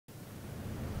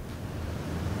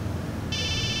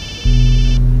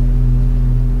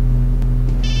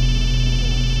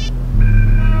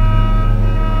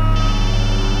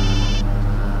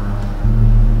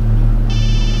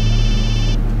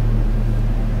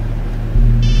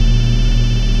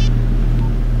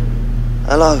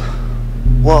Hello.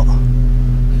 What?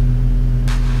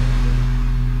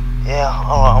 Yeah,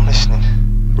 alright, I'm listening.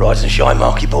 Rise and shine,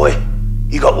 Marky boy.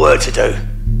 You got work to do.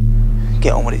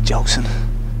 Get on with it, Jolson.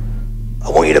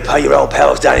 I want you to pay your old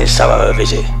pals down in Soho a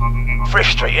visit. Thrift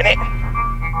Street, innit?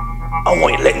 I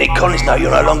want you to let Nick Collins know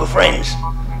you're no longer friends.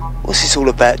 What's this all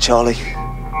about, Charlie?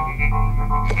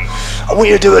 I want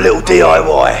you to do a little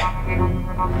DIY.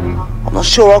 I'm not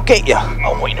sure I'll get you.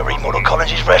 I want you to remodel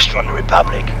Collins' restaurant, the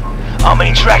Republic. I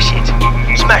mean, trash it.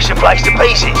 Smash the place to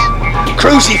pieces.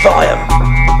 Crucify them.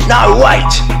 No, wait.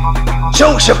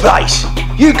 Torch the place.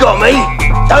 You got me.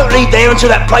 Don't leave there until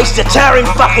that place is a towering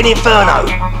fucking inferno.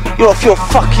 You're off your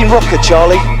fucking rocker,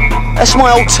 Charlie. That's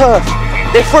my old turf.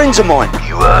 They're friends of mine.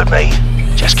 You heard me.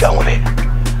 Just go with it.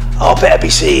 I better be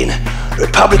seeing the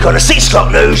Republic on the 6 o'clock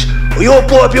news, or your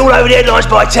boy will be all over the headlines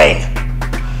by 10.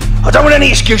 I don't want any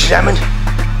excuses, Hammond.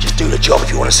 Just do the job if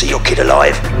you want to see your kid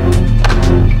alive.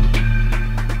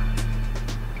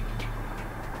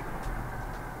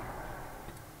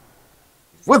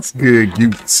 What's good,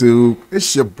 YouTube?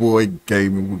 It's your boy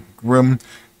Gaming with Grim,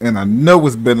 and I know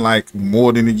it's been like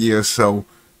more than a year or so,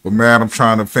 but man, I'm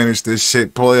trying to finish this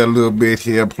shit, play a little bit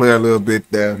here, play a little bit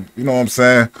there, you know what I'm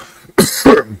saying?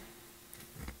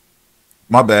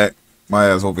 My bad, my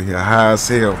ass over here high as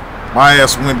hell. My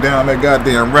ass went down that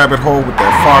goddamn rabbit hole with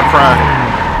that Far Cry.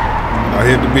 I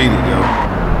hit the beat it, yo.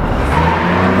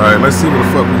 Alright, let's see what the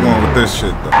fuck we want with this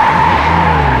shit, though. I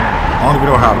don't even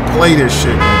know how to play this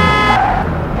shit, man.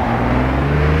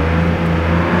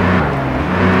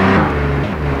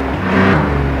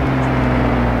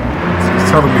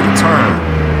 Telling me to turn.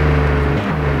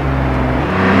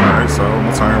 Alright, so I'm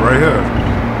gonna turn right here.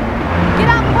 Get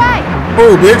out the way!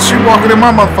 Oh, bitch, you walking in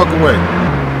my motherfucking way.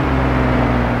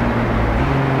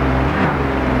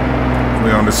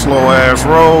 We on this slow ass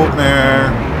road,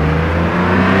 man.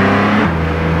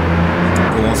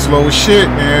 Going slow as shit,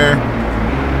 man.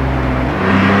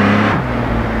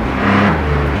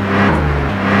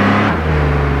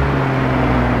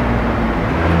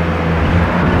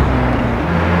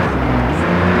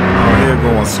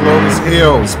 Going slow as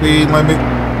hell, speed limit,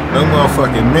 no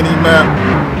motherfucking mini map.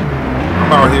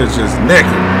 I'm out here just naked.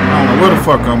 I don't know where the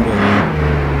fuck I'm going.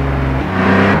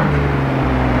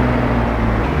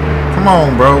 Come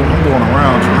on, bro. I'm going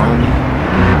around you, homie.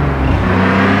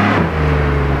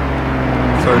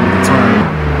 So you can turn.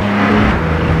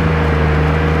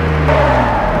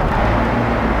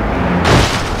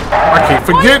 I keep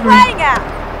forgetting.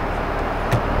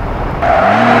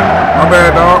 My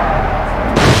bad, dog.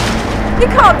 You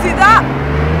can't do that!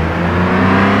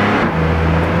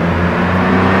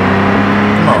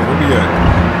 Come on, where we at?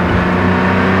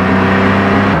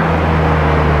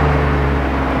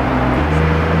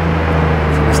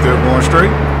 So we still going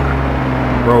straight?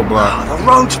 Roadblock. Oh, the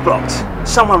road's blocked.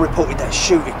 Someone reported that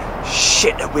shooting.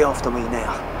 Shit, they'll be after me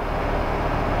now.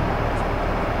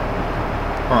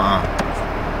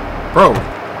 Bro,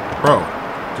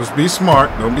 just be smart.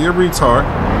 Don't be a retard.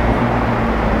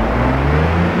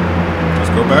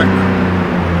 Go back. Go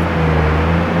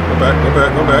back, go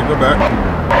back, go back, go back.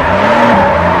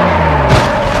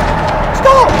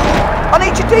 Stop! I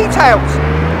need your details!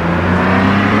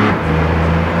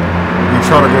 I'm gonna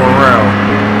try to go around.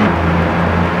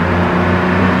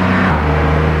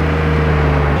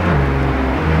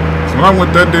 So when I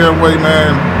went that damn way,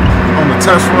 man, on the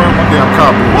test run, my damn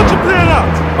car blew up. What'd you clear out?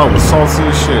 Oh, it was saucy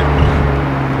as shit.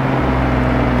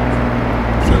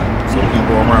 So we can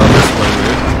go around this way,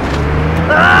 man.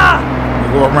 We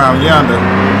go around yonder.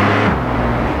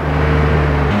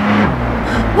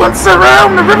 What's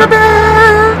around the riverbed?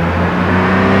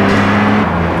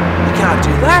 You can't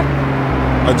do that.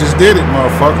 I just did it,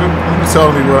 motherfucker. You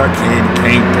telling me what I can and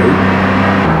can't do.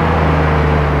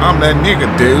 I'm that nigga,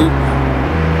 dude.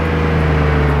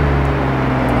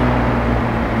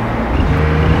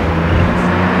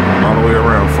 All the way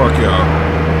around. Fuck y'all.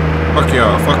 Fuck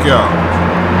y'all. Fuck y'all.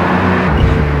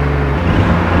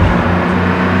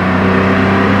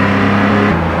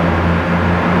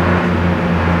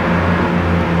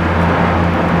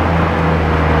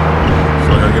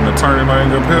 Turning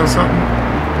lane uphill or something.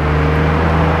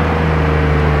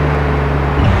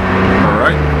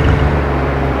 Alright.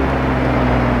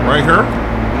 Right here.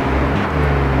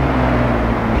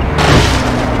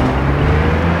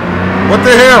 What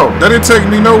the hell? That didn't take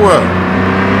me nowhere.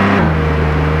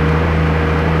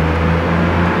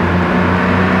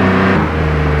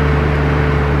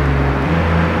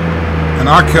 And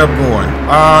I kept going.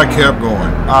 I kept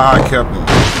going. I kept going.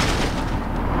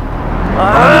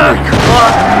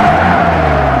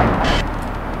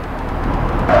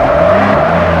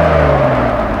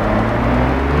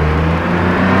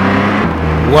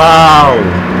 Wow.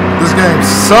 This game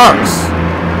sucks.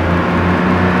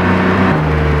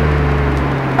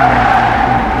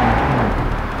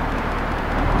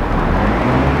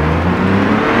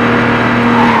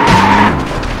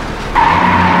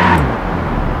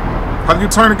 How do you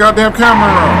turn the goddamn camera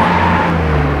around?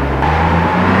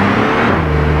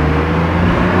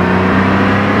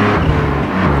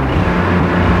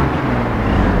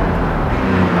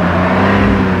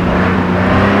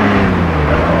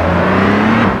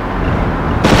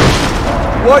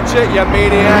 Watch it, you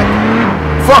maniac!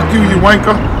 Fuck you, you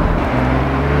wanker!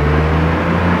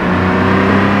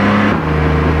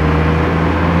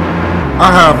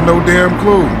 I have no damn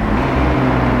clue.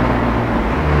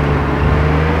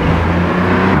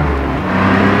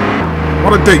 Why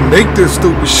did they make this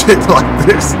stupid shit like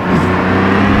this?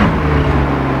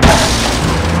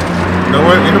 You know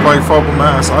what? Ain't nobody fault but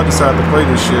mine, so I decided to play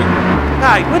this shit.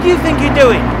 Hey, what do you think you're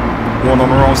doing? Going on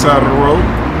the wrong side of the road.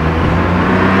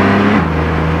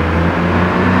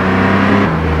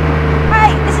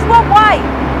 One way.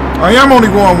 I am only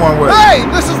going one way. Hey,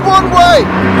 this is one way.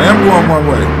 I am going one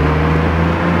way.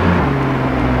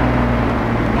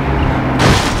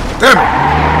 Damn it.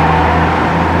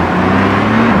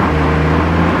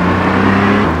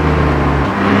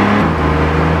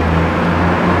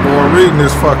 Boy, reading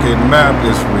this fucking map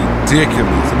is ridiculous.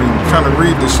 I mean, trying to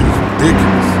read this shit is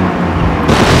ridiculous.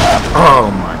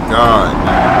 Oh my God,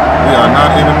 man. We are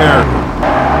not in America.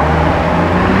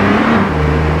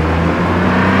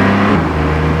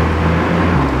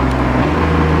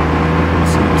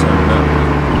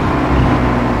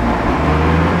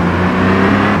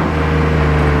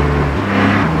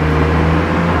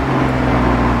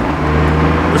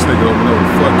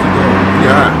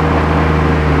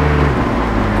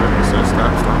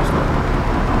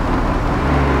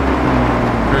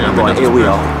 Right, here we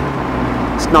are.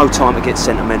 It's no time to get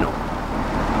sentimental.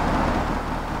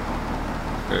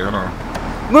 Okay, hold on.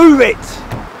 Move it!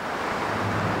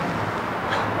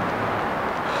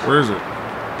 Where is it?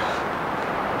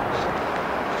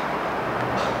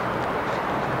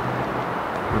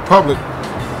 Republic.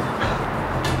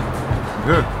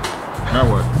 Good. Now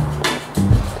what?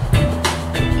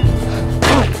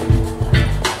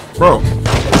 Bro.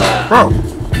 Bro.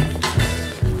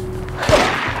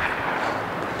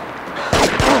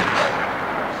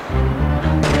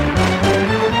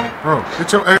 Bro, get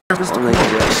your ass. I need a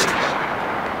rest.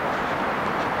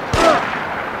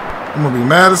 I'm gonna be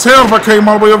mad as hell if I came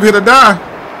all the way over here to die.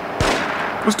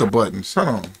 What's the buttons? Hold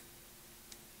on.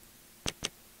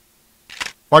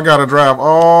 I gotta drive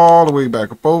all the way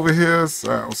back up over here.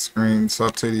 Sound screen,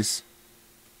 sub titties.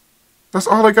 That's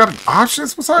all they got.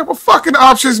 Options? What type of fucking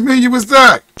options menu was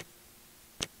that?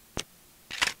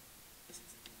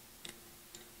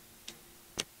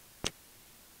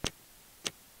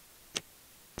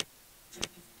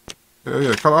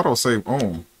 Yeah, color auto save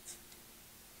on.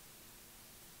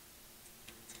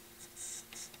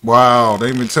 Wow, they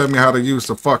even tell me how to use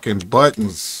the fucking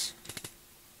buttons.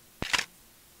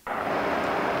 I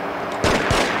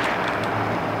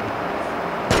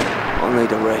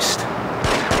need a rest.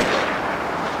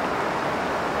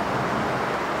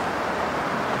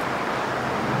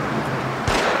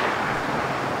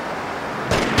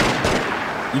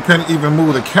 You can't even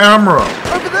move the camera.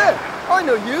 Over there! I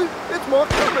know you! It's Mark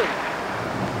coming!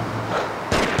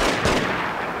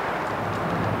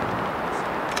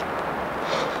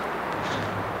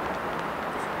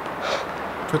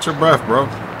 Catch your breath, bro.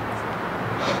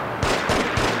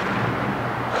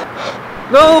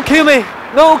 No, kill me!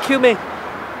 No, kill me!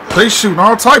 They shooting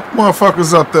all type of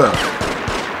motherfuckers up there.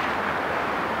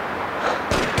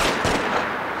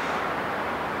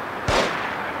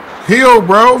 Heal,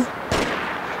 bro.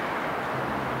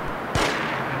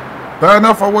 Bad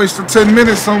enough I wasted 10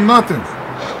 minutes on nothing.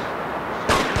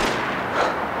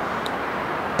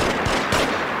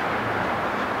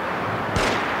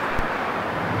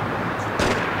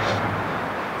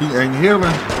 He ain't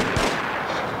healing.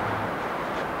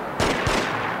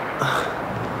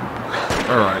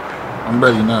 Alright, I'm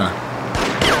ready now.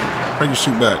 How you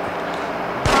shoot back?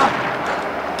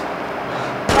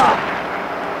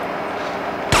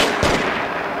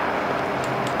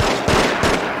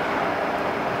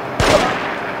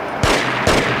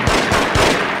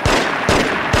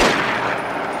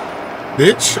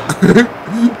 Bitch.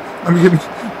 let me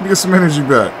get some energy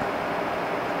back.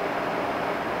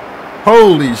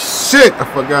 Holy shit, I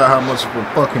forgot how much of a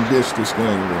fucking bitch this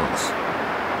game was.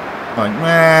 Like,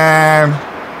 man.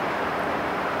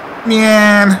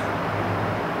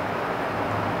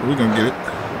 We gonna get it.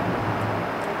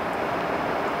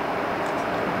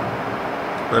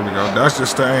 There we go. That's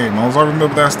just the aim. As long as I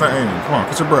remember that's the aim. Come on,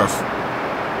 catch your breath.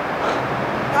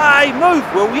 Hey, move,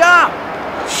 will ya?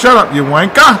 Shut up, you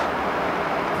wanker!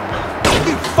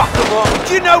 You fucker off!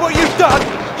 Do you know what you've done?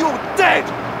 You're dead!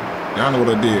 Yeah, I know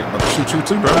what I did. I'm about to shoot you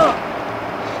too, bro.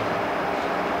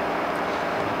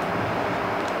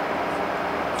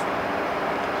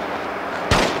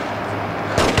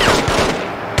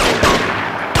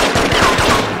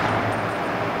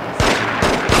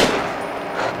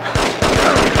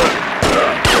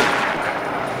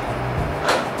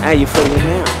 How you feeling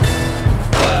now?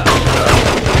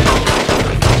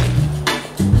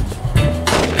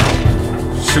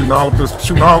 Shooting all his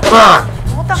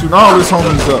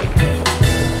homies up.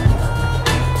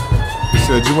 He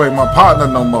said, you ain't my partner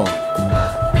no more.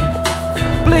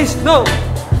 Please, no!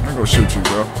 I'm gonna shoot you,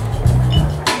 bro.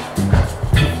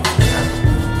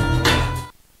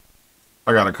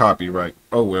 I got a copyright.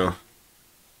 Oh well.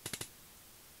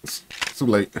 It's too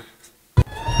late. Come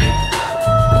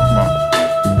on.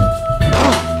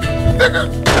 Nigga!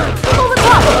 Pull the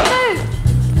top, move!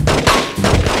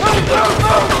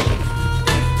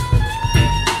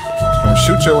 Gonna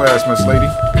shoot your ass, Miss Lady.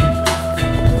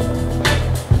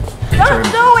 Don't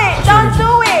do it! Don't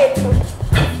do it!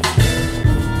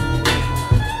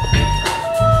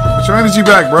 Put your energy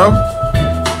back, bro.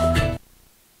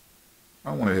 I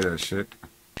don't want to hear that shit.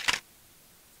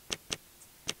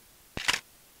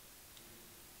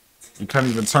 You can't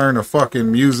even turn the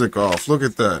fucking music off. Look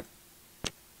at that.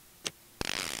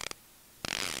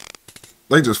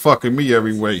 They just fucking me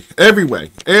every way. Every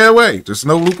way. Every way. Just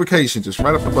no lubrication. Just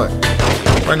right up the butt.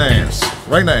 Right in the ass.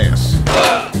 Right in the ass.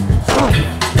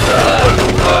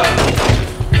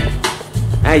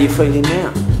 How you feeling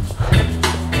now?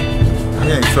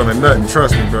 You ain't feeling nothing.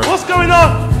 Trust me, bro. What's going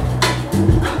on?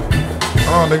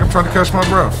 Oh, nigga, I'm trying to catch my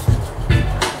breath.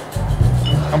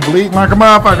 I'm bleeding like a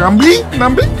motherfucker. I'm bleeding.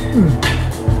 I'm bleeding.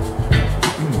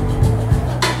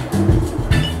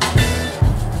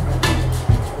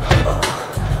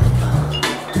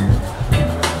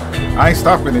 I ain't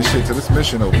stopping this shit till this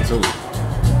mission over, too.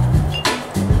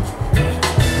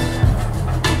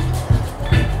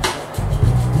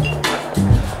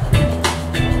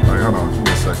 Alright, hold on. Give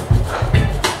me a second.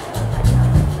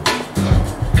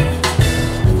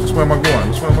 Which way am I going?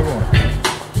 Which way am I going?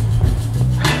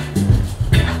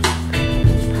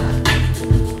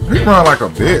 He run like a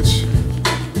bitch.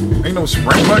 Ain't no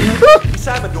spring button.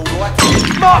 Salmon, all right.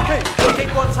 Marky! He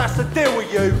wants us to deal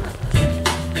with you.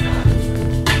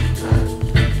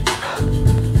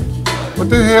 What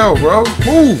the hell, bro?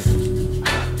 Move!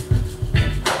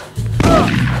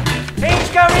 He's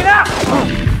going up!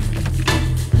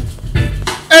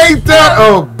 Ain't that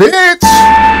a bitch?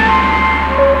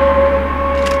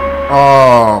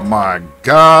 Oh my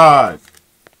god.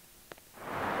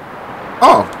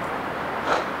 Oh.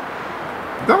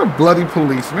 Is that a bloody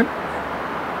policeman?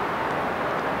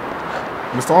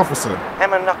 Mr. Officer.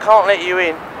 Hammond, I can't let you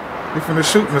in. You finna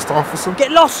shoot, Mr. Officer.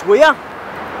 Get lost, will ya?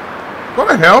 Go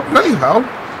to hell. Bloody hell.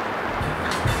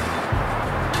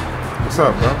 What's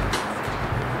up, bro?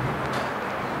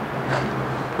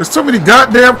 There's too many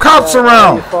goddamn cops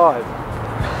around. 5.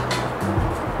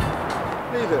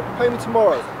 Leave it. Pay me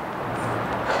tomorrow.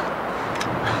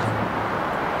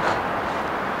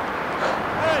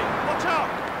 Hey, watch out!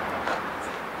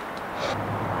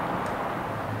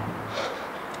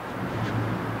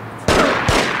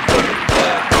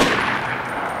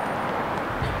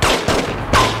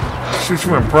 Shoot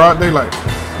you in broad daylight.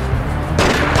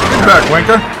 Get back,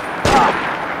 wanker.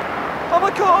 Oh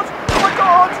my god! Oh my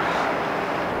god!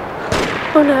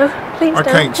 Oh no, please I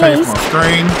don't, can't change please. my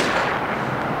screen.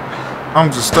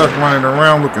 I'm just stuck running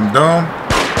around looking dumb.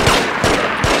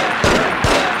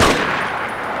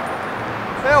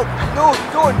 Help! No,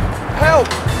 don't! Help!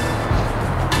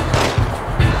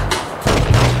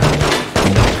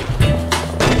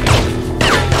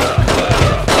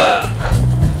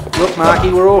 Look, Marky,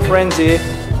 we're all friends here.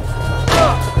 Please,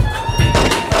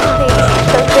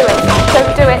 don't do it.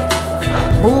 Don't do it.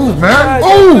 Move, man.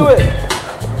 Don't do Move. it.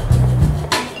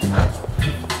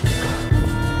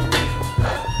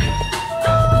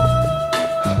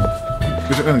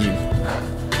 Get your energy.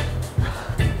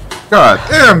 God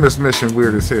damn, this mission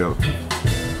weird as hell.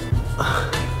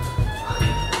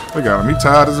 Look at him. He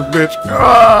tired as a bitch.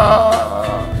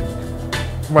 Ah!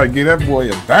 Might get that boy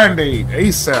a band-aid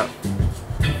ASAP.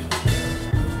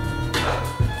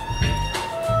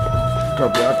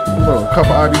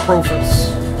 Couple ibuprofens.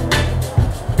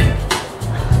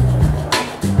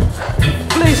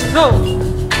 Please, no!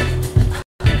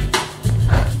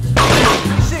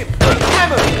 Zip!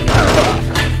 Hammer!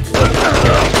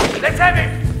 Let's have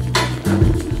it!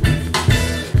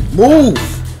 Move!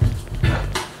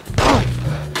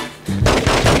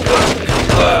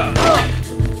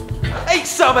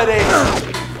 of this.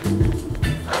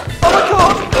 Oh my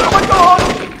god! Oh my god!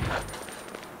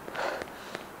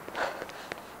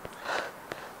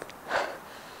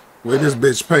 Where this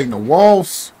bitch painting the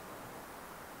walls?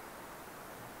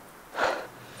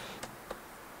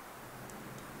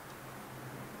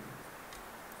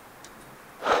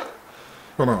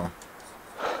 Hold on.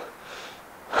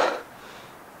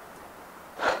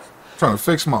 Trying to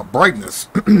fix my brightness.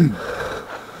 Give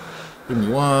me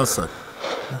 1 second.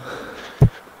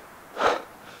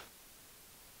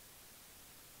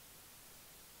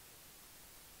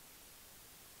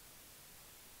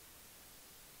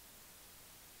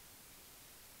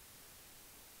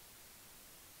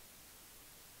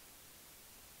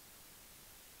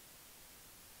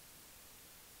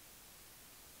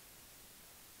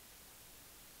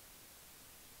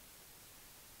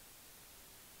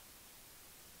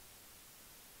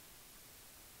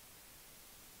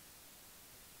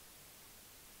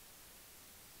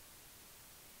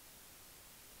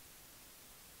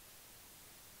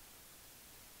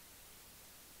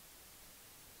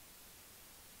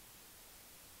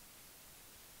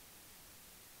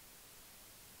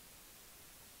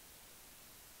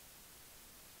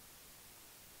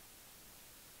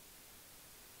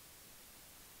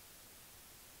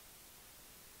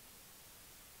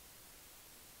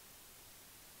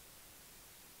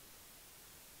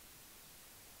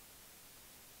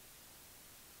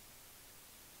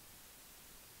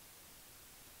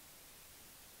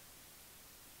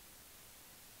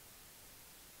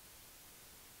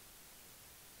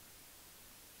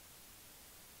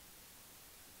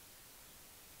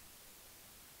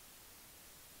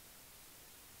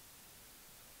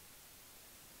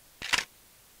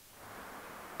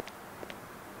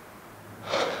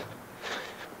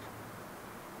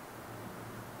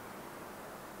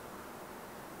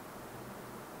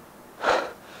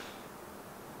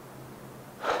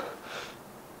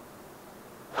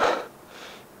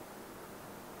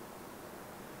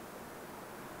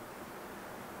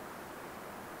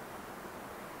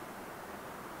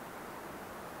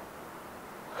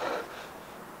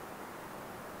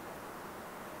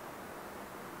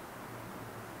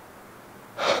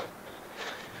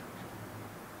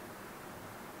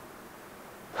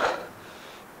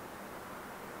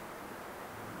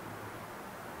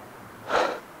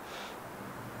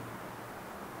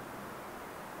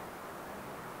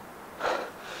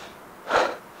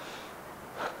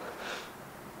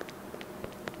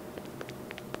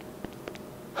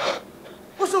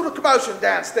 What's all the commotion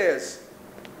downstairs?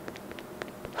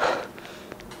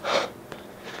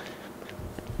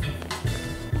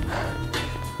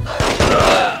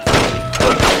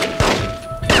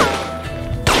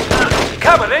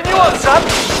 Come on in, you want some?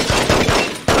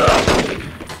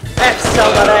 Have some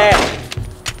of that.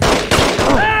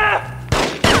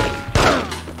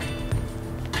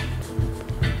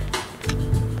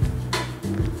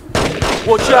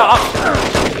 Watch out!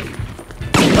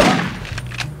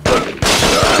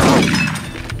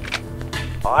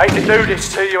 I hate to do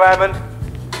this to you, Hammond.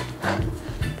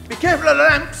 Be careful of the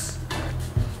lamps.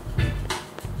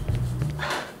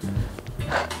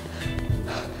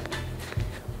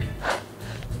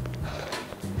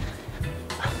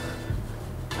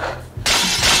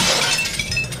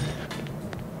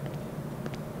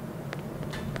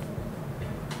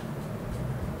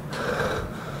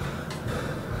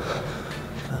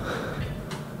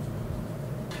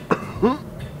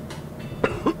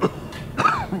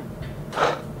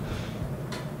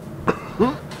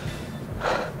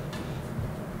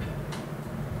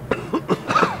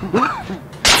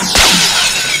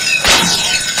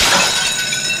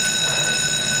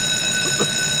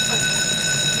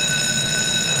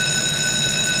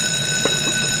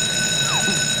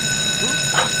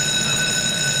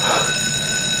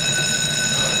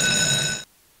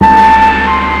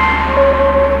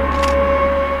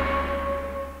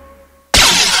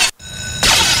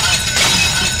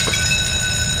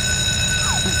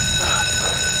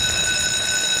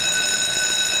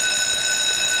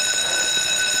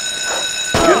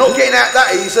 Not getting out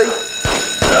that easy.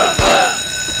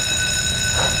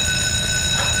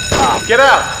 Get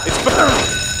out! It's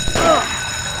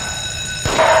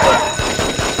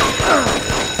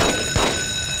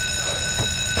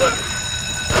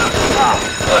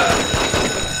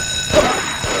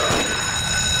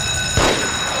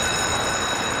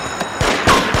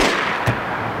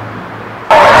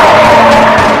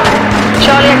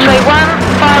Charlie X-ray 1,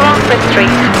 fire on Brick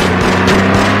Street.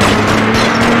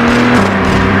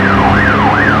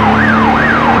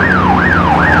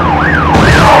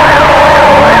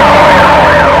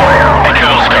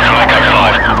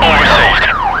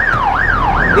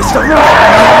 It's the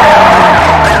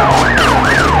roof!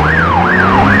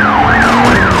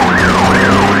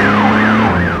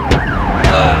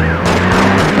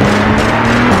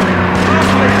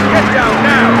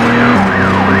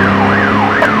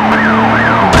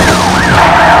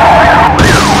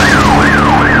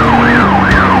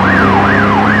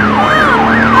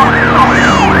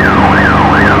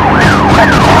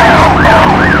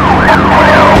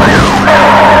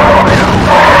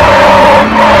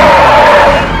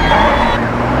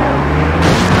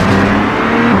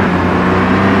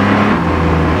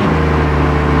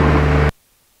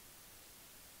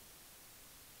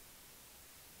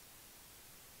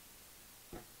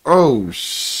 Oh,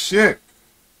 shit.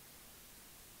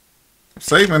 I'm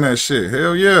saving that shit.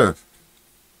 Hell yeah.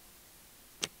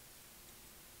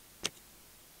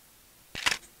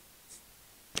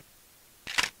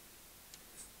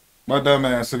 My dumb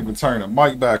ass should have been turning the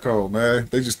mic back on, man.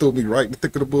 They just threw me right in the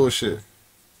thick of the bullshit.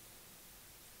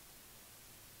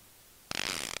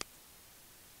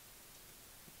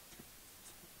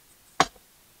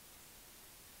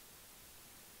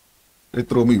 They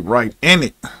threw me right in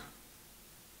it.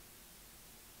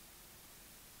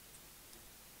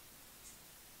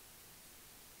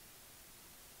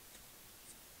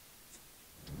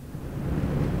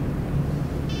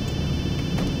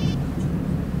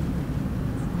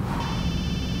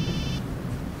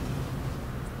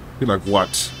 He like,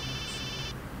 what?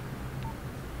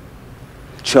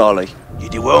 Charlie. You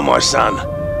did well, my son.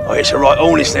 Oh, it's a right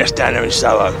hornet's nest down there in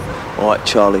Soho. Alright,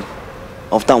 Charlie.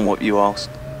 I've done what you asked.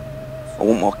 I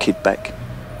want my kid back.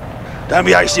 Don't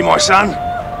be hasty, my son.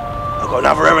 I've got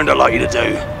another errand I'd like you to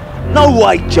do. No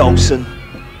way, Jolson.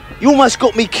 You almost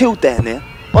got me killed down there.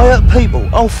 I hurt people,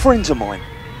 old friends of mine.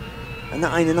 And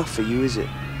that ain't enough for you, is it?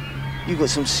 You got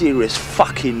some serious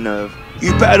fucking nerve.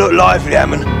 You better look lively,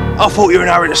 Hammond. I thought you were in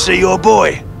a hurry to see your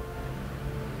boy.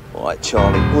 Alright,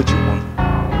 Charlie, what do you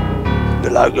want?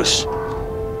 The Locusts.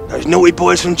 Those naughty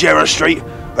boys from Gerrard Street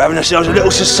were having themselves a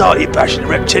little society bash at the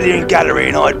Reptilian Gallery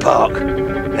in Hyde Park.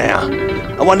 Now,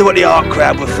 I wonder what the art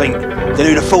crowd would think. They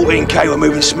knew the 14K were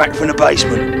moving smack from the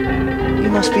basement. You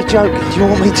must be joking. Do you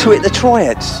want me to hit the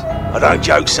triads? I don't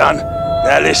joke, son.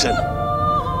 Now listen.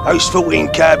 Those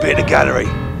 14K will be at the gallery.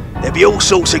 There'll be all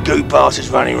sorts of goop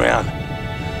bastards running around.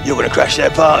 You're going to crash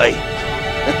their party.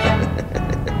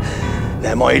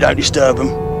 Now, mind you don't disturb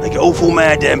them. They get awful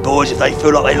mad, them boys, if they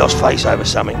feel like they lost face over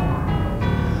something.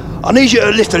 I need you to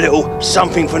lift a little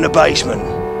something from the basement.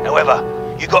 However,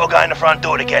 you've got to go in the front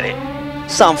door to get it.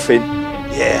 Something?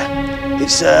 Yeah.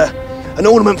 It's an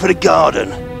ornament for the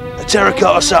garden. A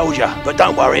terracotta soldier. But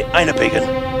don't worry, ain't a big one.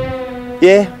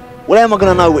 Yeah? Well, how am I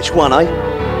going to know which one,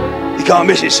 eh? You can't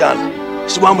miss it, son.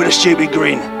 It's the one with a stupid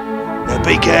grin. Now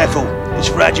be careful. It's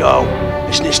fragile.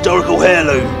 It's an historical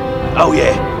heirloom. Oh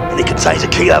yeah, and it contains a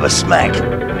kilo of smack.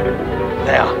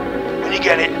 Now, when you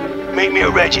get it, meet me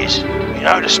at Reggie's. You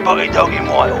know, the spotted dog in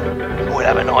Whitehall. We'll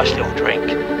have a nice little drink.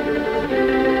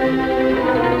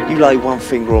 You lay one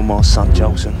finger on my son,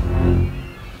 Jolson.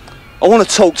 I want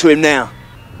to talk to him now.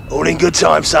 All in good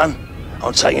time, son.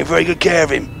 I'm taking very good care of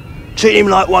him. Treat him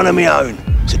like one of my own,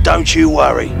 so don't you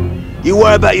worry. You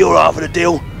worry about your half of the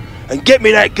deal, and get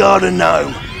me that garden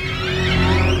gnome.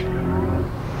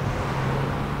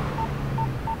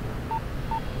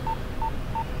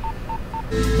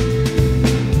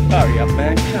 Hurry up,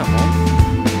 man, come on.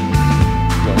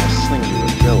 Gonna sling you a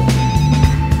bill.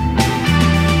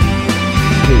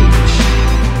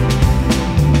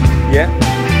 Yeah?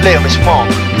 Liam, it's Mark.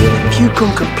 Have you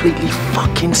gone completely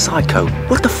fucking psycho?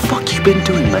 What the fuck you been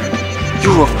doing, man?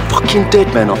 You're a fucking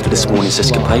dead man after this morning's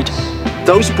escapade.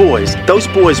 Those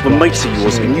boys were mates of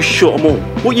yours and you shot them all.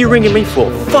 What are you ringing me for?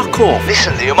 Fuck off!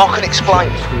 Listen, Liam, I can explain.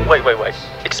 Wait.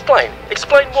 Explain?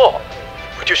 Explain what?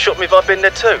 Would you have shot me if I'd been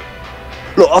there too?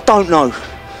 Look, I don't know.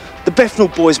 The Bethnal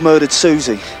boys murdered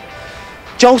Susie.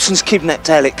 Jolson's kidnapped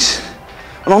Alex.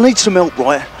 And I need some help,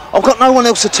 right? I've got no one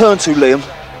else to turn to, Liam.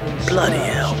 Bloody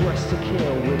hell.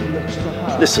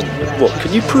 Listen, what,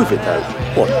 can you prove it though?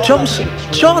 What, Johnson?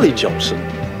 Charlie Johnson?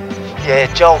 Yeah,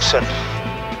 Jolson.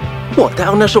 What, that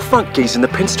old National Front geezer in the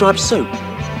pinstripe suit?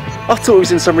 I thought he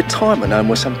was in some retirement home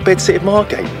with some bed-sitting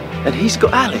Margate, and he's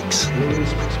got Alex.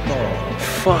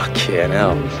 Fucking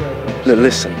hell. Look,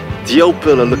 listen, the old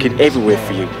Bill are looking everywhere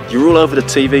for you. You're all over the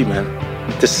TV, man.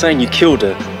 They're saying you killed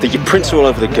her, that your prints are all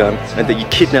over the gun, and that you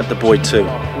kidnapped the boy too.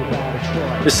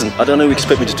 Listen, I don't know what you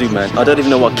expect me to do, man. I don't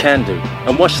even know what I can do.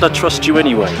 And why should I trust you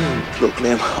anyway? Look,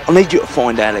 Liam, I need you to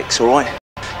find Alex, alright?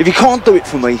 If you can't do it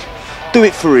for me, do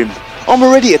it for him. I'm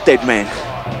already a dead man.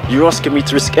 You're asking me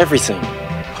to risk everything.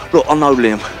 Look, I know,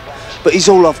 Liam, but he's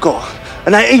all I've got.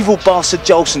 And that evil bastard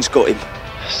Jolson's got him.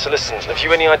 So listen, have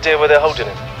you any idea where they're holding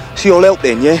him? So you'll help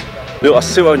then, yeah? Look, I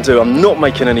still won't do. I'm not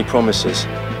making any promises.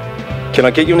 Can I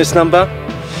get you on this number?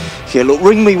 Yeah, look,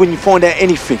 ring me when you find out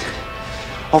anything.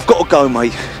 I've got to go,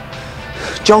 mate.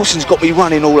 Jolson's got me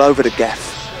running all over the gaff.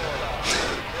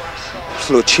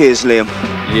 Look, cheers, Liam.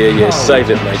 Yeah, save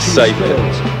it, mate, save it.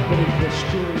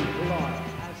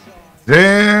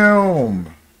 Damn.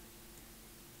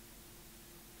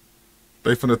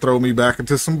 They finna throw me back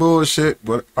into some bullshit,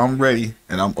 but I'm ready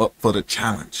and I'm up for the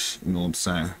challenge. You know what I'm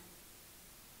saying?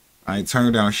 I ain't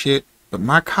turned down shit, but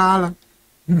my collar.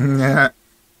 Yeah.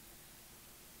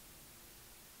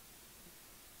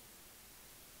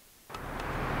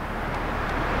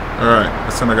 Alright,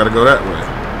 that's when I gotta go that way.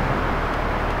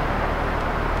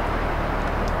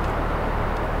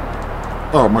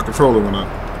 Oh, my controller went up.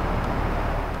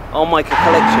 I'll make a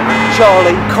collection of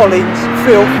Charlie, Collins,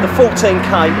 Phil, the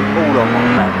 14K, all on my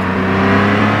back.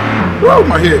 Whoa,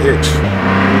 my head itch.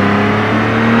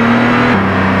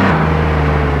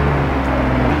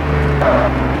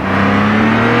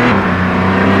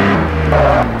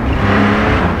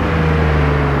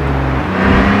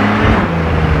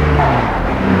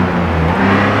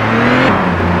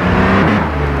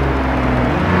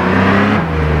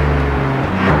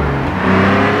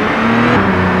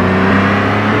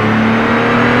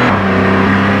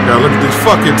 Look at these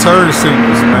fucking turn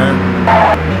signals, man.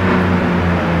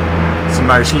 It's a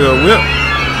nice little whip.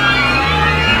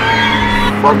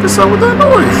 Fuck is up with that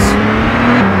noise?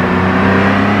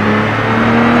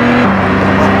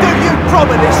 What do you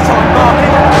proper this time, Martin?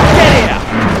 Get here!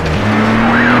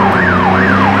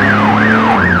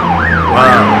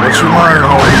 Wow, what you learn,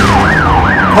 homie?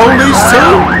 Police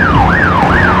too?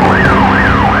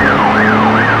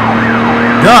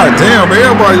 God damn,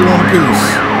 everybody want a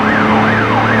piece.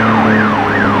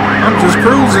 I'm just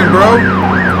cruising, bro. I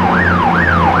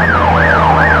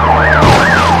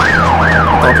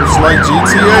thought it was like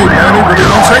GTA, man. They really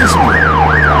gonna chase me.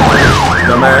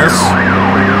 Dumbass.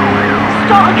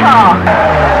 Stop the car.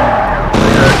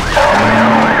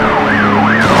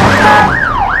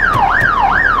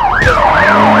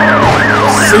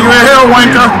 See you in hell,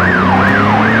 wanker.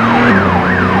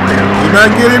 You're not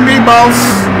getting me,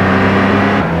 boss.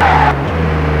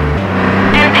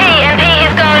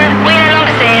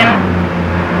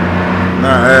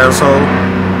 Nah, asshole.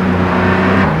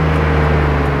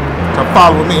 Come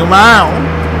follow me around.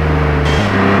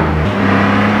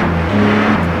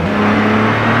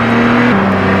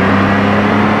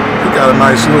 He got a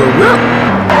nice little whip.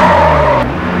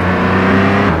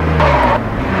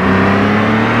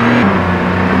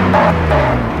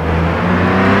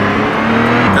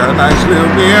 Got a nice little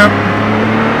whip.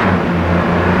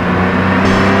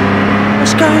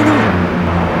 What's going on?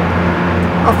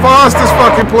 How far is this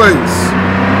fucking place?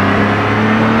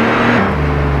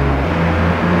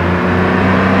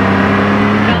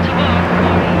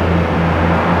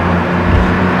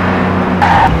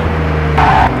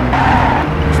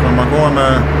 Which one am I going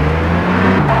there?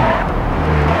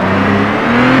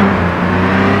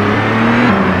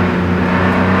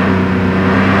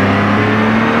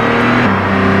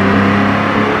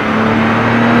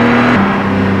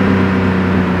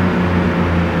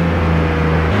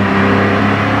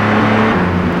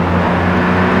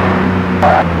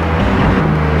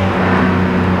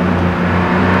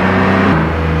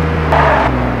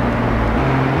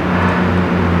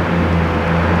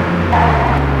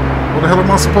 Where the hell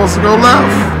am I supposed to go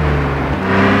left?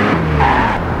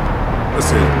 Let's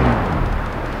see.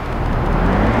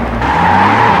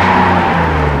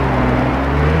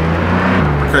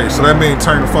 Okay, so that means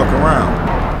turn the fuck around.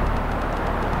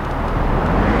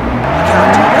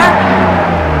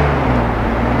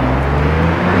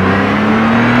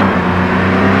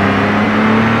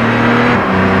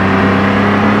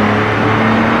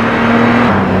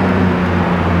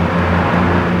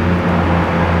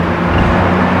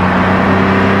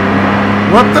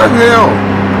 What the hell?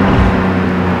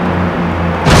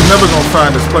 I'm never gonna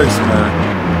find this place, man.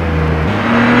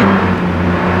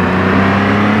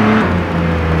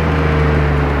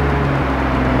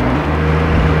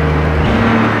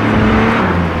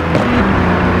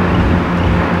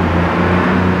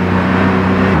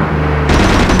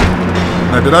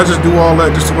 Now, did I just do all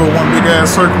that just to go one big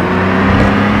ass circle?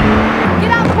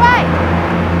 Get out of the way!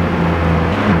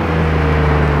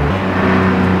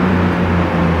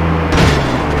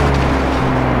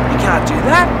 Can't do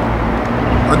that.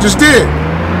 I just did.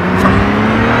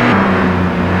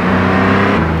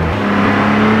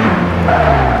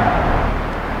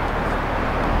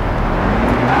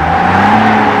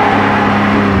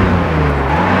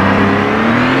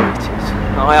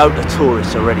 I hope the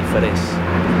tourists are ready for this.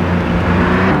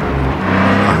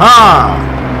 Aha!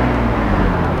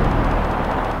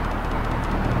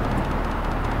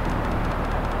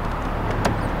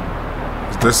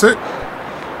 Is this it?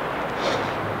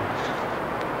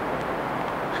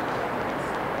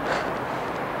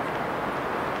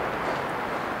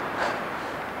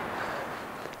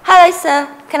 Hello, sir.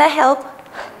 Can I help?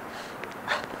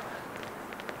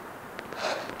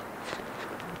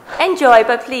 Enjoy,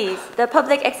 but please. The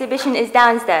public exhibition is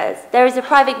downstairs. There is a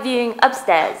private viewing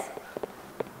upstairs.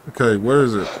 Okay, where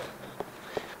is it?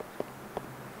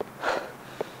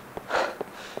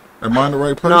 Am I in the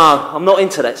right place? No, I'm not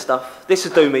into that stuff. This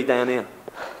will do me down here.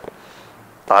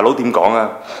 大佬點講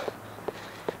啊？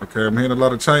 Okay, I'm hearing a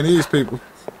lot of Chinese people.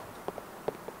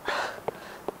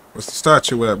 What's the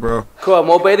statue at, bro? 佢話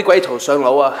冇俾啲鬼徒上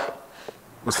腦啊！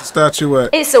 What's the statue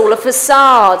at? It's all a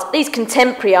facade. These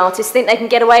contemporary artists think they can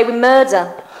get away with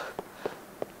murder.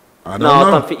 I don't No, I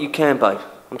know. don't think you can, babe.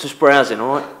 I'm just browsing,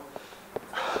 alright?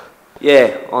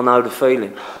 Yeah, I know the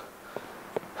feeling.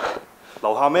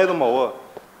 樓下咩都冇啊！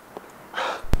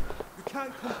 You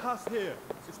can't come past here.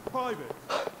 It's private.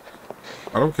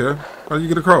 I don't care. How you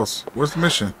get across? What's the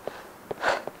mission?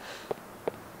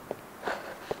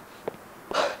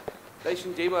 你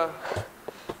算點啊？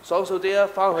爽數啲啊，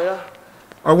翻去啦！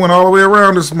 I went all the way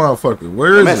around this motherfucker.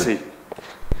 Where is it?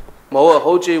 冇啊，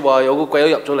好似話有個鬼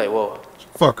佬入咗嚟喎。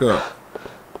 Fuck up.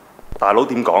 大佬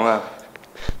點講啊？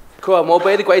佢話冇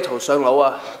俾啲鬼徒上腦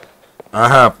啊！ I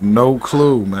have no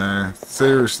clue, man.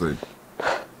 Seriously.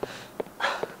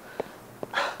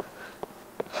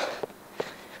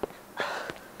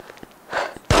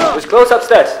 It's close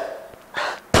upstairs.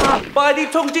 快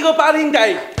啲通知個班兄弟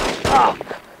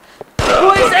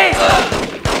！Who is it？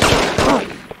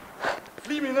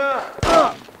 呢邊啊！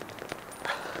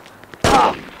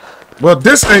 Well,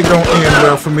 this ain't gonna end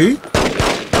well for me.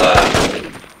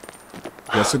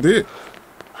 Yes, it did.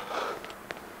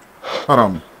 Hold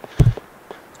on.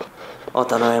 I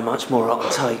don't know how much more I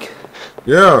can take.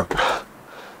 Yeah.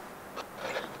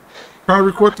 Trying to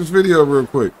record this video real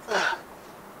quick.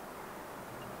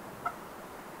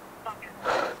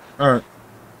 Alright.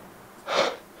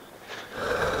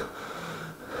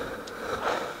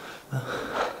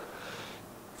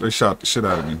 They shot the shit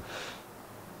out of me.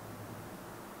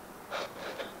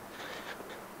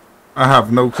 I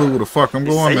have no clue where the fuck I'm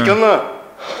going now. 死緊啦！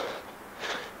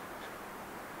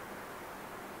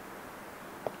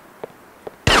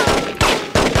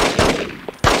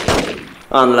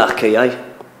 Unlucky, eh?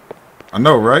 I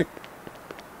know, right?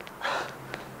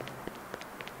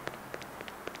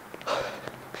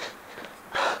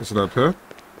 Is it up here? "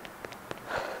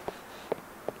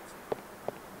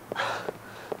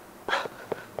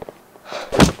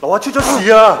樓下出咗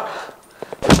事啊！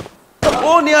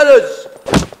 All the others！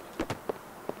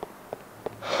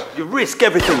 You risk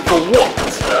everything for what?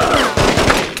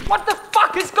 What the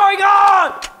fuck is going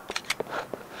on？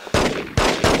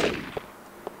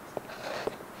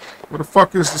 Where the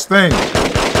fuck is this thing?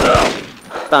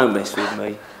 Don't mess with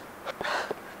me.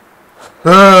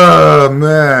 Oh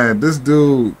man, this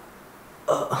dude,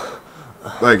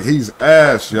 like he's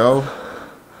ass, yo.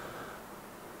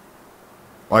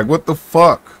 Like what the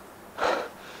fuck?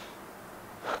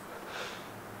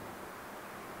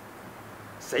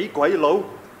 死鬼佬！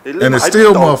你 And there's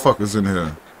still motherfuckers in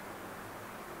here.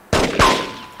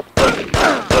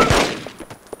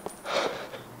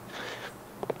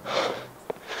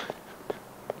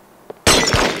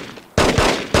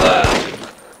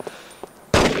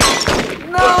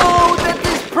 No, that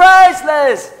is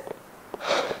priceless!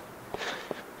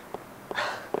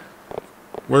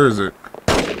 Where is it?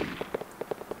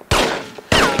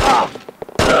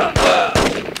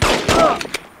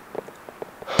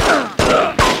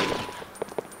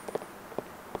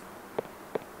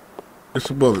 Get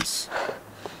some bullets.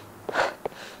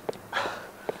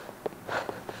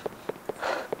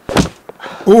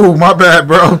 Ooh, my bad,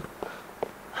 bro.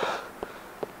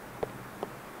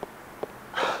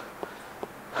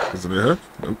 Is it here?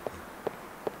 Nope.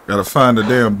 Gotta find the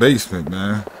damn basement,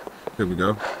 man. Here we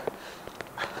go.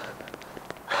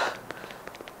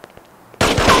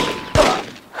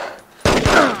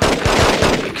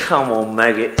 Come on,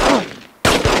 maggot.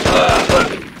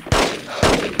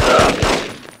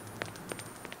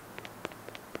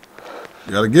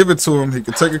 You gotta give it to him. He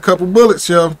can take a couple bullets,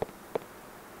 yo.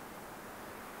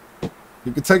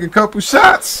 He can take a couple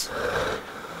shots.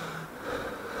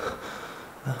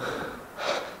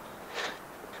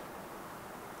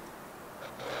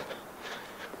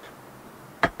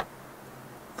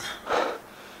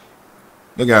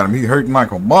 Look at him. He hurting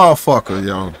like a motherfucker,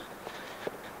 yo.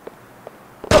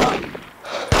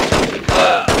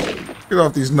 Get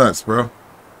off these nuts, bro.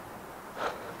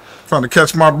 Trying to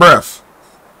catch my breath.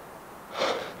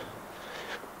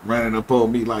 Running up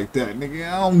on me like that, nigga.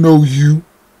 I don't know you,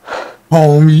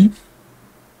 homie.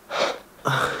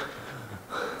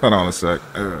 Hold on a sec.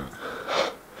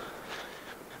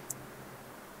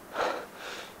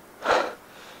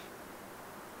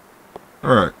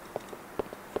 All right.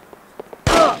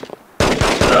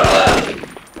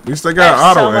 At least they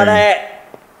got auto aim.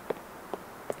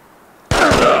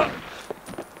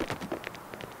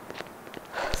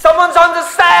 Someone's on the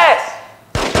stairs!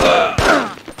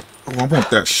 Oh, I want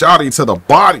that shotty to the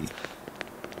body.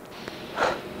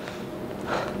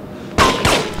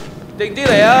 定啲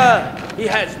嚟啊！He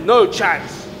has no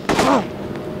chance.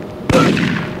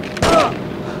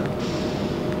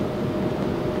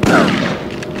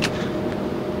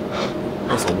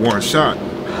 That's a one shot.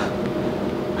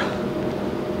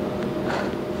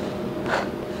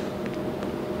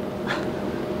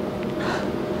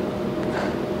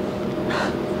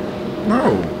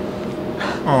 No.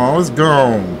 Oh, it's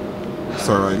gone. It's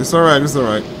alright, it's alright, it's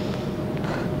alright.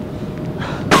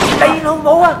 Đây no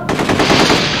more.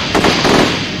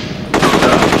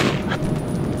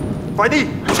 Phải đi,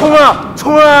衝啊,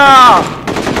衝à.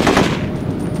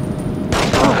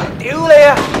屌你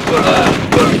啊.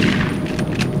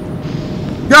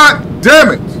 God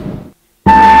damn it!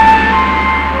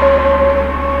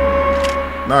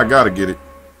 Now I gotta get it.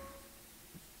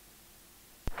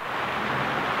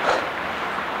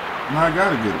 Now I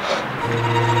gotta get it.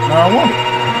 Now I want it.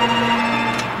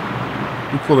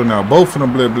 We pulling out both of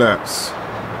them blip blaps.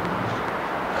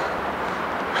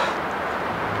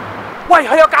 喂，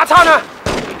係有架撐啊！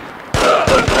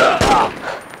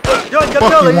有人入咗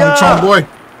Fuck you, 嚟 Wong Chong 啊！ boy.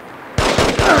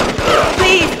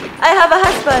 Please, I have a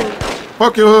husband.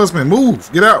 Fuck your husband.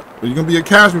 Move. Get out. Or you're gonna be a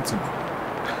casualty.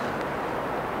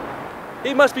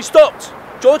 He must be stopped.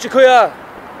 阻住佢啊！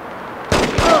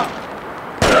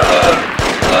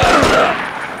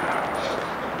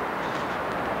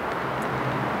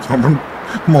 I'm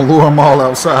gonna lure them all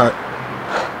outside.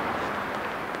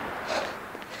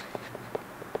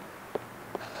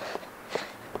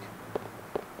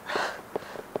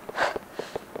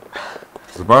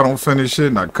 If I don't finish it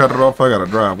and I cut it off, I gotta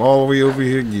drive all the way over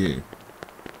here again.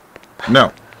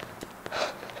 No.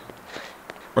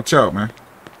 Watch out, man.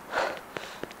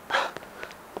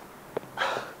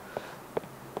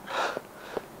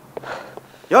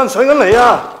有人上緊嚟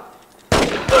啊！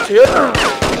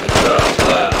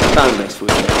 Don't mess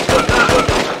with me.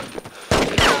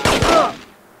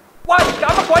 喂，搞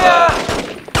乜鬼啊？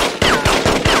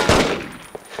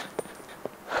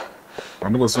 I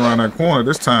knew what's around that corner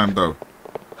this time, though.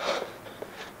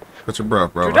 Catch your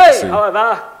breath, bro. I Today, see.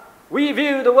 however, we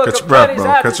view the work Catch of your breath, Chinese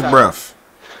bro. Catch your advertisers. breath.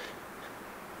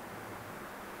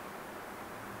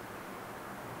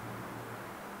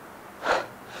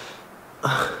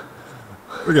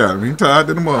 Look at him. He tied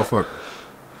to the motherfucker.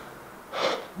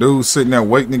 Dude sitting there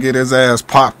waiting to get his ass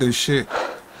popped and shit.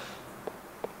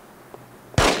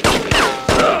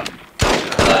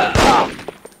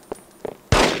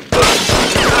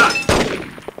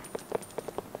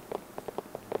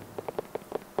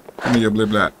 Give me your blip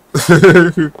black.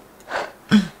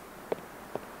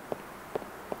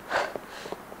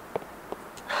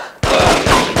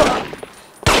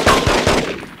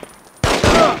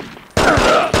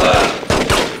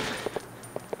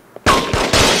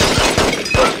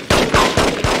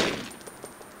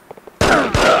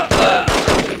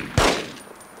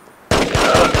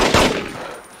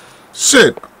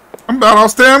 Shit, I'm about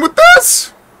off stand with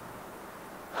this.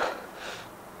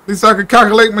 At least I can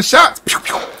calculate my shots.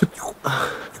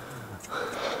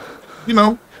 You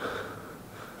know.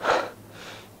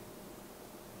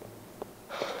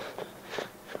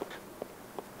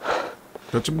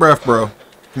 Catch your breath, bro.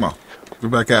 Come on,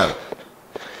 get back at it.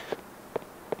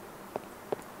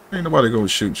 Ain't nobody gonna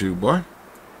shoot you, boy.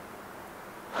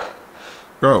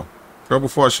 Go. Go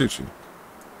before I shoot you.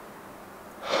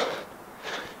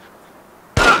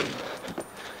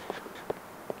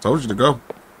 Told you to go.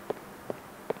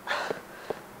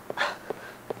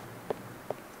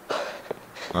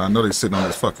 I know they sitting on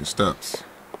those fucking steps.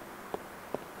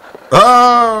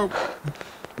 Oh!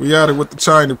 We at it with the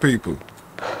China people.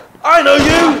 I know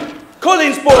you!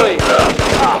 Collins boy!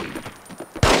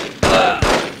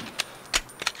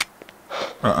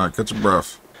 Catch your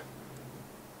breath.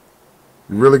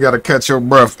 You really gotta catch your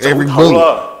breath every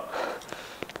bullet.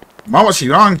 Mama,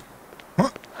 she on.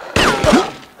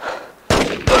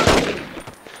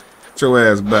 Get your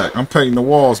ass back. I'm painting the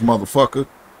walls, motherfucker.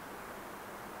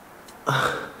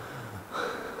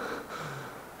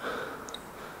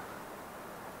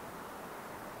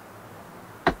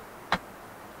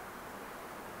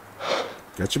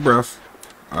 Catch your breath.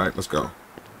 All right, let's go.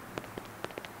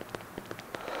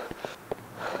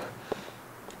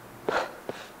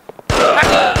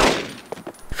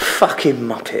 Fucking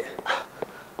muppet.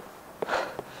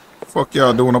 Fuck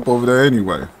y'all doing up over there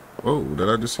anyway? Oh, did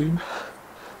I just see you?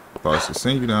 Thought I should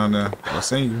seen you down there. I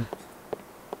seen you.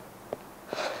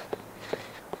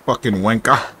 Fucking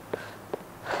wanker.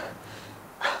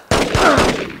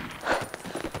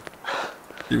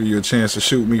 Give you a chance to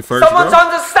shoot me first. Someone's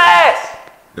on the stairs!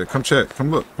 Yeah, come check. Come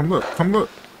look. Come look. Come look.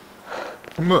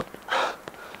 Come look.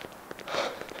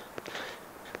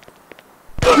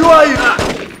 Who are you?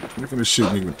 You're gonna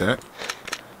shoot me with that.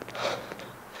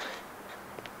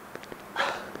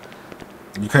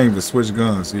 You can't even switch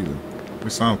guns either. At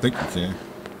least I don't think you can.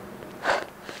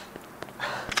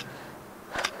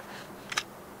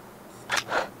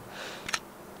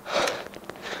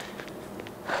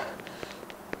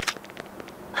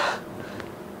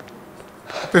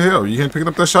 the hell? You ain't picking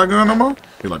up that shotgun no more?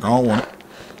 You're like, I don't want it.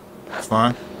 It's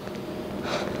fine.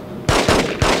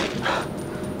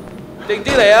 He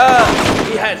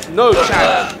has no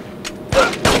chance.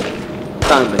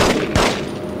 Don't mess with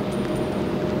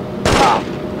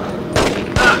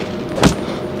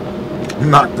me.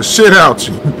 Knock the shit out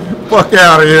you. Fuck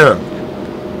out of here.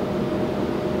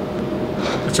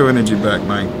 Get your energy back,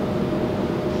 man.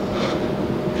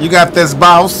 You got this,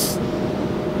 boss.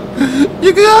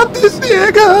 You got this,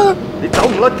 nigga.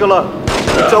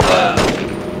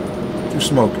 You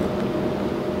smoking.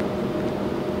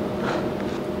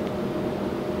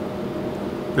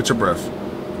 Get your breath.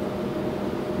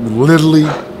 Literally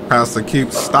has to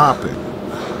keep stopping.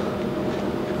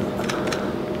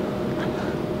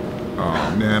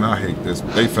 Oh man, I hate this.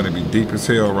 They finna be deep as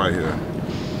hell right here.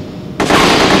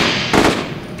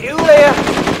 You there?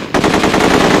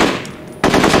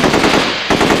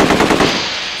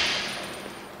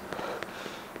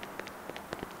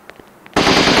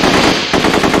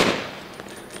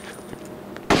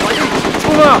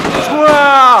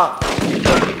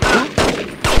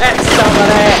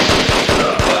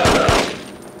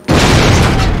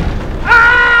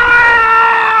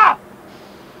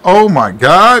 Oh my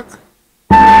God.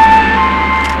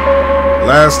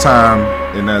 Last time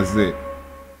and that's it.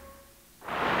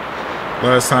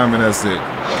 Last time and that's it.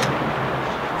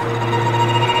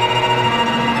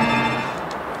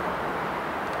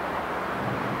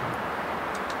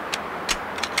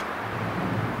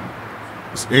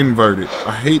 It's inverted.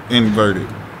 I hate inverted.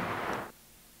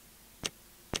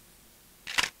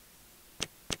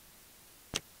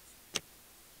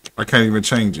 I can't even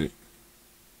change it.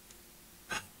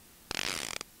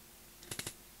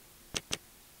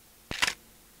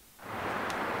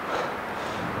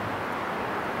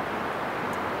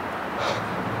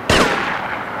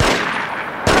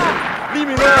 Leave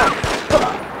me now.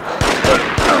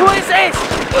 Who is this?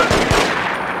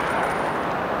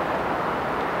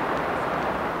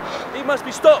 He must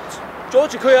be stopped.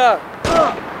 Georgia Kuya.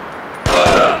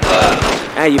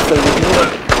 How you feeling?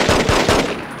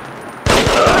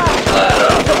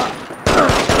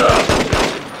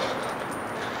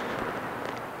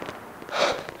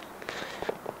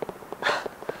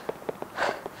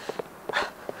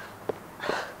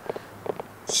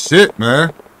 Shit,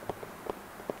 man.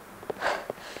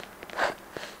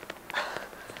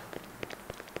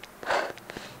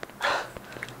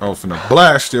 I was finna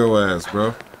blast your ass,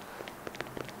 bro.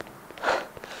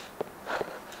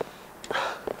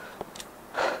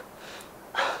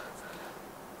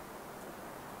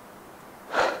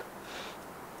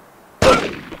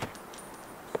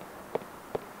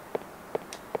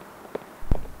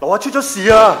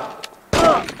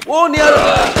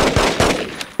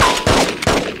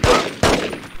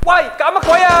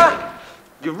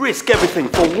 You risk everything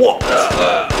for what?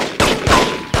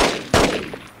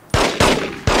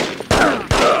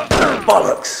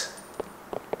 Bollocks.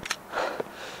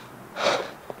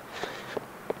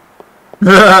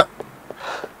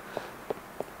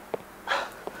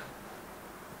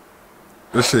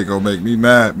 This shit gonna make me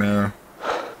mad, man.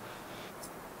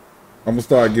 I'm gonna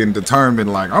start getting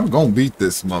determined, like, I'm gonna beat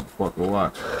this motherfucker,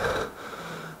 watch.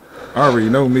 I already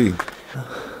know me.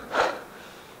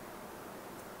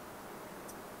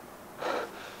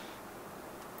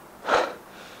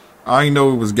 I ain't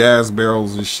know it was gas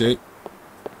barrels and shit.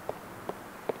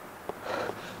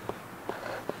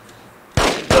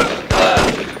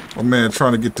 My man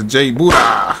trying to get to J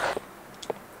Buddha.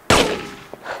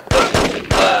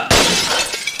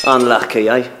 Unlucky,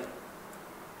 eh?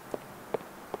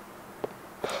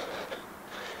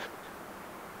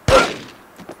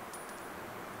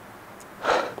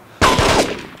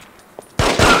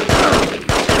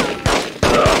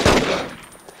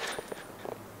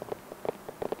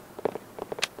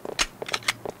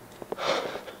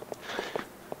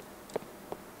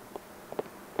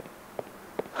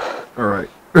 All right.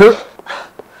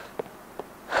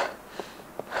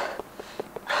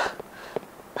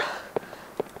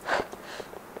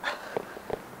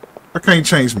 I can't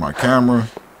change my camera.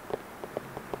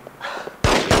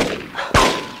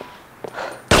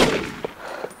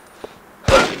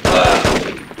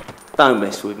 Don't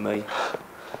mess with me.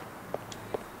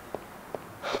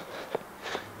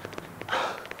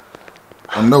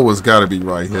 I know it's gotta be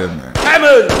right here, man.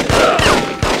 Hammond!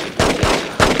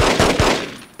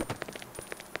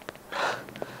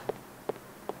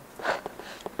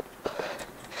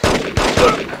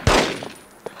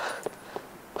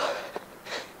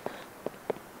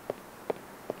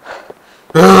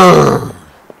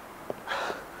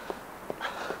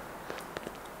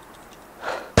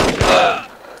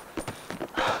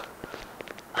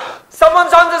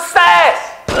 Someone's on the stairs!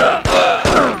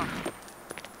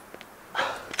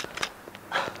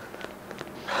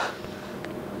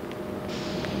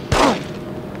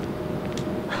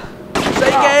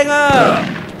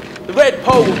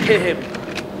 him.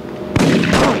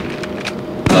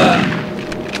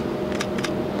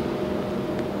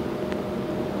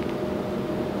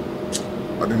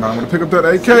 I did not want to pick up that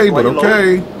AK, but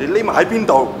okay. 你匿埋喺邊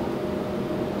度？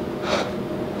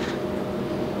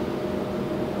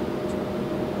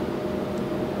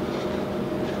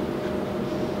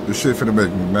 This shit finna make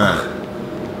me mad.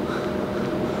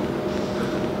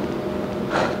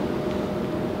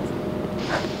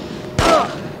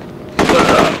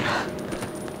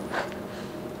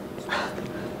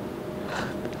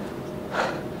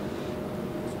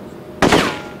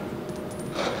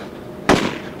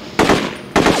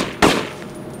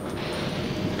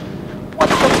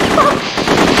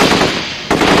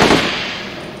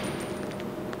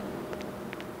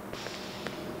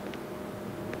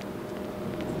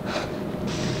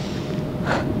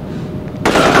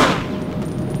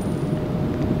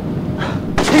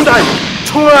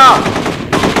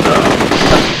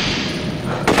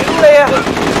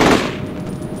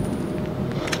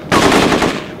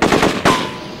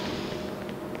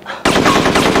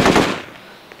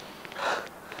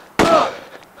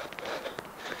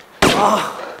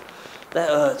 That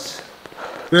hurts.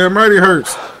 Damn right it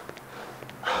hurts.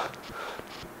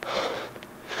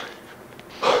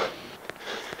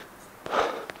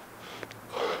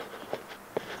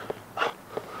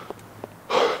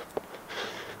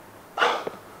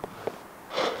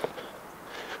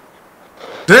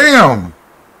 Damn!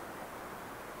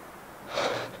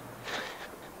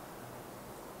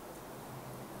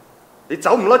 你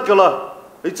走唔甩㗎啦！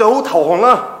你最好投降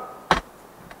啦！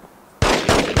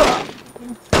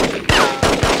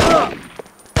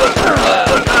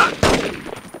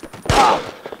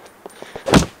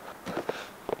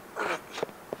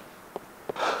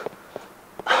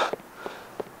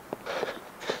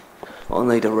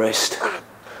 I need a rest.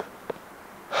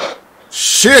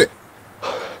 Shit!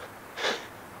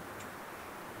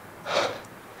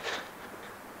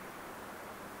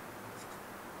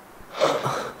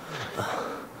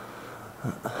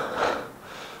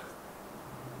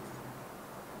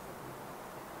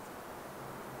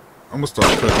 I'm gonna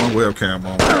start putting my webcam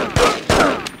on.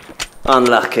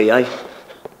 Unlucky, eh?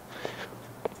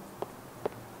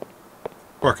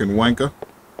 Fucking wanker.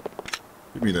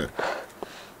 Give me that.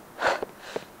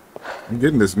 I'm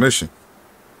getting this mission.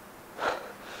 I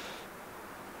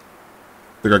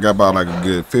think I got about like a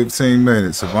good 15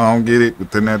 minutes. If I don't get it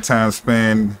within that time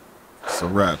span, it's a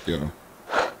wrap, yo.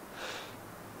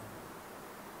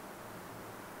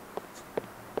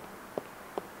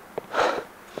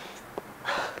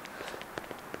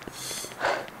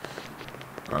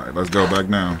 Alright, let's go back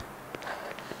now.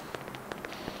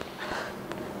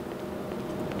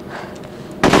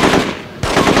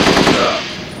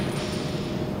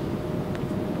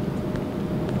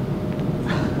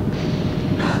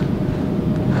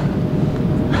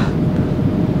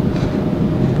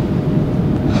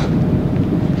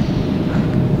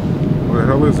 Where the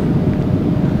hell is it?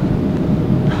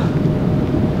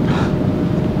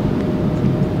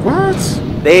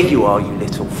 What? There you are, you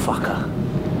little fucker.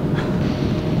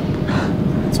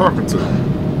 Talking to?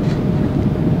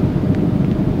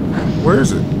 Where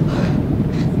is it?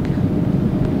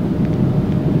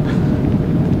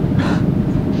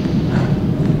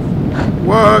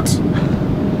 What?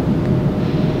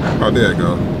 Oh, there you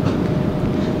go.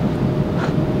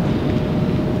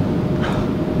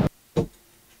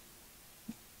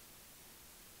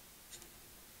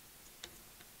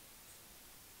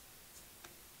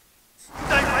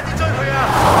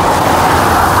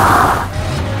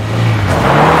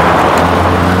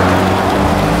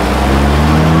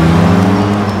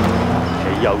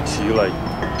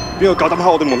邊個夠膽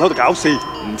喺我哋門口度搞事？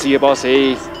唔知啊 ，boss，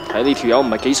 睇呢條友唔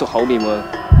係幾熟口面喎。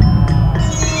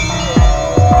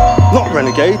Not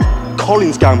renegade,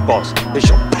 Collins gang boss. They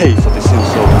shall pay for this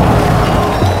insult.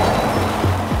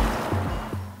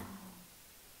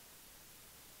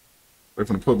 They're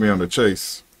gonna put me on the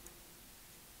chase.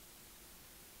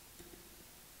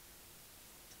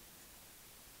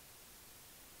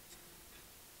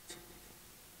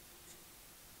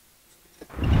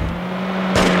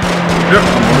 Yep,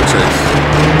 I'm on the chase.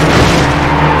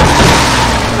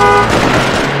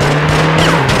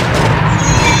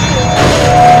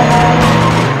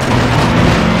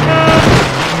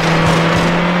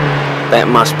 That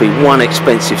must be one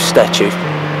expensive statue.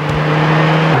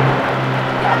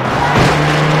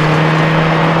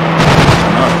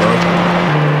 Not, bro.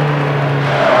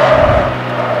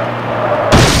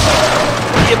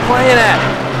 What are you playing at?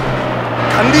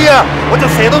 近啲啊，我就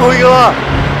射到佢㗎啦。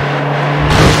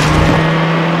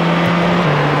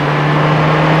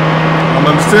 I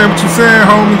don't understand what you're saying,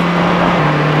 homie.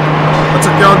 I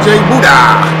took y'all J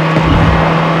Buddha.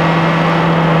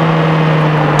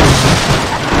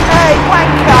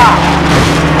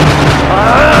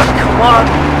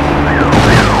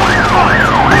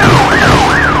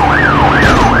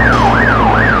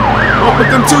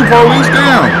 police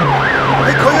down.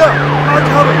 Hey, call you up. I'm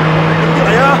coming. Here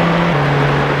they are.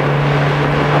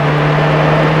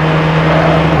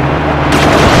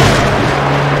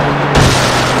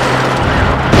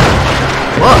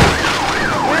 What?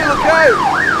 We're okay.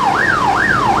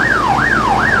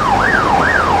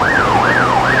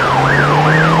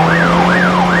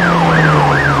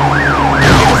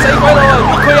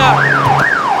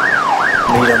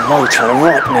 Need a motor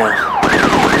right now.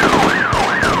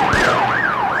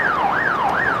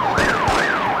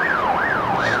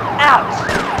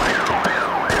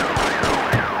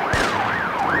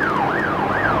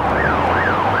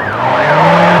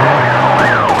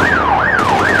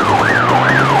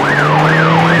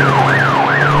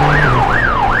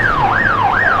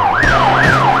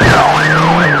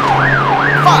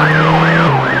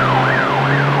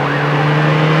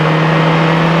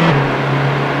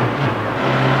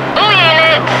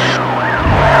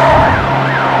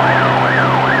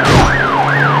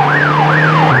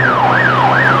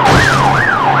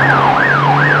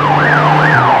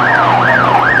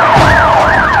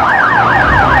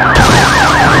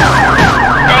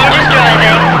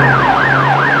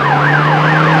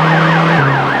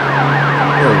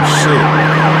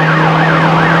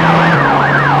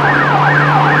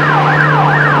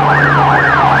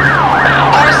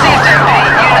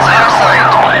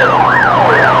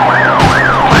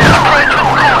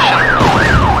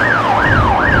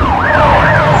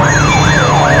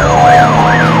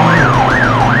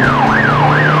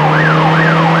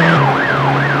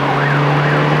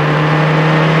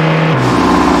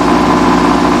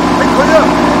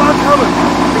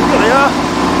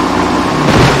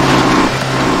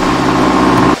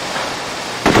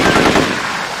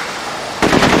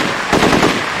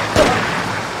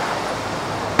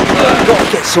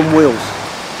 Get some wheels.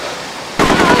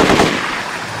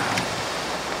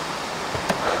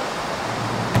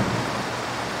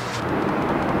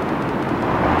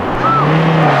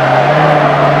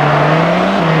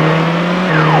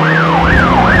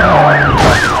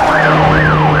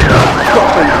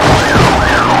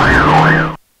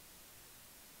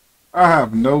 I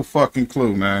have no fucking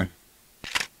clue, man.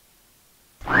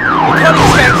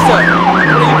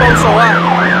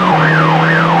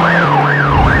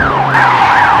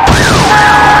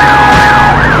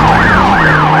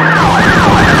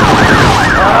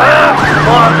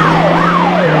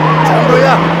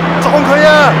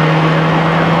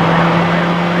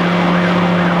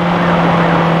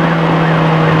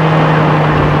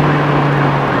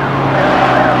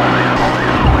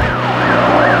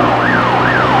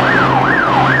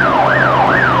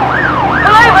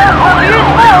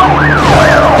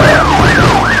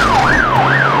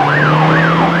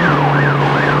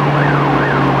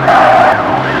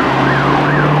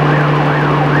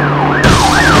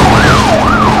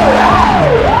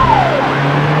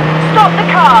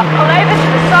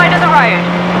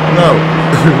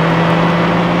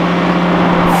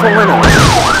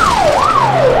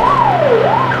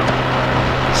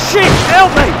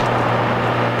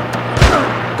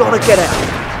 Gotta get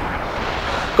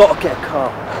out. Gotta get a car.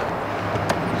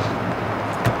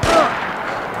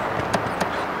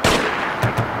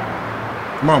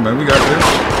 Come on, man, we got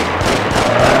this.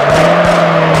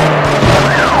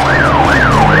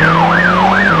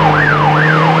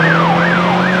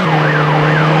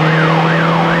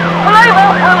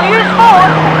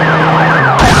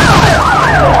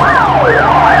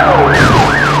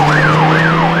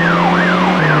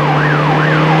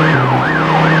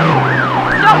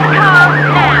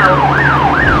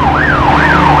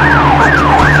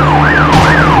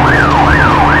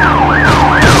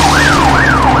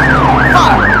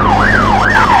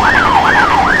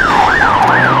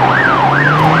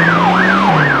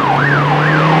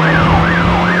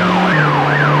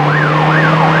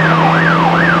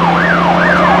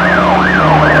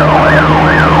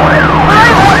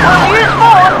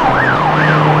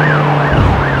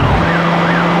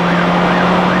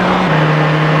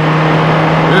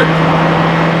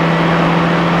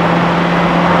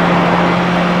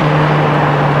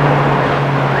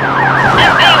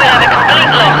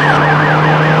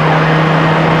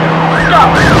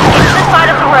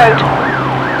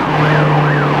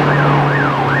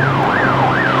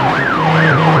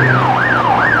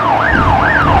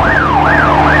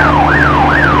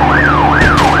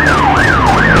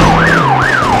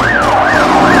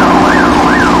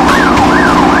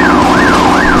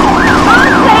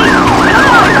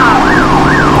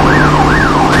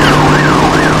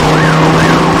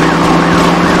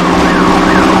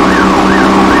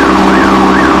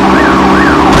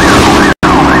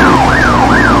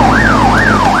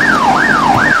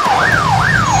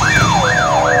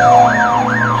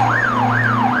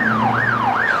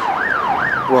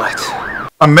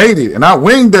 I made it, and I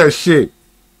winged that shit.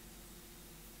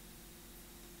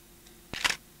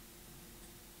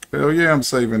 Hell yeah, I'm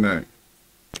saving that.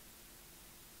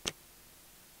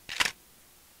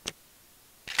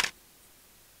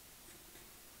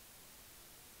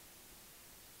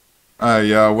 Alright,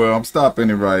 y'all. Well, I'm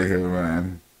stopping it right here,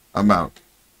 man. I'm out.